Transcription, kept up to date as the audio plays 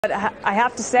But I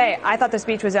have to say, I thought the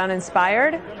speech was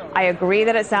uninspired. I agree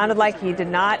that it sounded like he did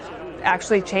not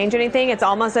actually change anything. It's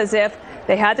almost as if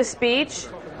they had the speech,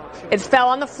 it fell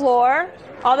on the floor,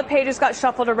 all the pages got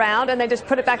shuffled around, and they just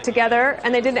put it back together,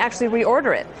 and they didn't actually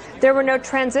reorder it. There were no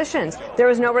transitions. There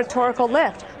was no rhetorical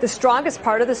lift. The strongest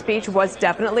part of the speech was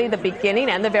definitely the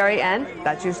beginning and the very end.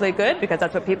 That's usually good, because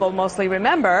that's what people mostly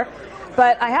remember.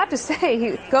 But I have to say,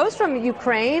 he goes from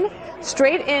Ukraine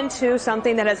straight into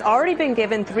something that has already been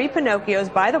given 3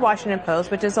 Pinocchios by the Washington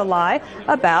Post, which is a lie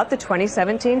about the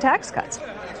 2017 tax cuts,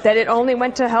 that it only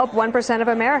went to help 1% of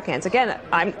Americans. Again,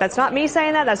 that's not me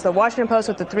saying that. That's the Washington Post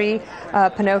with the 3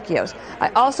 Pinocchios. I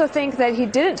also think that he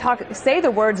didn't say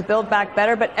the words Build Back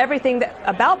Better, but everything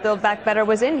about Build Back Better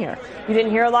was in here. You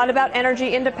didn't hear a lot about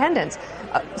energy independence.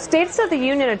 States of the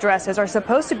Union addresses are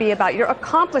supposed to be about your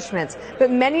accomplishments,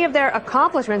 but many of their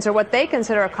accomplishments, or what they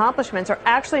consider accomplishments, are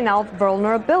actually now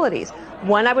vulnerabilities.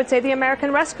 One, I would say the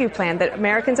American Rescue Plan, that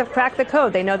Americans have cracked the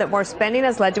code. They know that more spending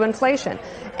has led to inflation.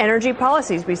 Energy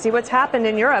policies. We see what's happened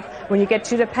in Europe when you get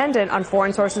too dependent on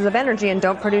foreign sources of energy and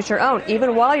don't produce your own,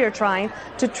 even while you're trying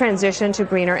to transition to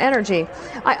greener energy.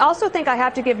 I also think I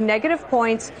have to give negative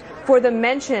points for the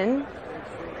mention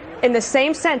in the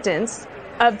same sentence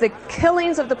of the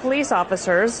killings of the police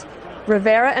officers,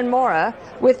 Rivera and Mora,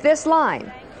 with this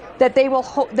line, that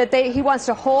he wants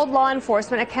to hold law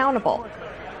enforcement accountable.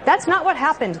 That's not what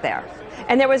happened there.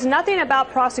 And there was nothing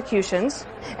about prosecutions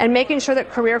and making sure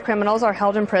that career criminals are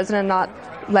held in prison and not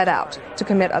let out to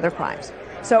commit other crimes.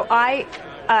 So I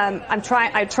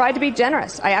tried to be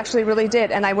generous. I actually really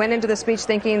did. And I went into the speech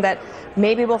thinking that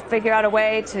maybe we'll figure out a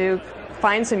way to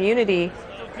find some unity.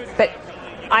 But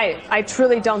I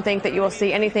truly don't think that you will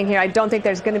see anything here. I don't think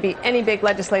there's going to be any big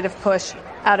legislative push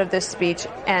out of this speech.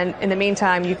 And in the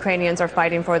meantime, Ukrainians are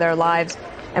fighting for their lives.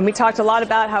 And we talked a lot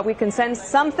about how we can send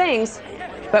some things,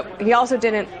 but he also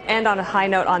didn't end on a high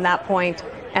note on that point,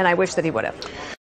 and I wish that he would have.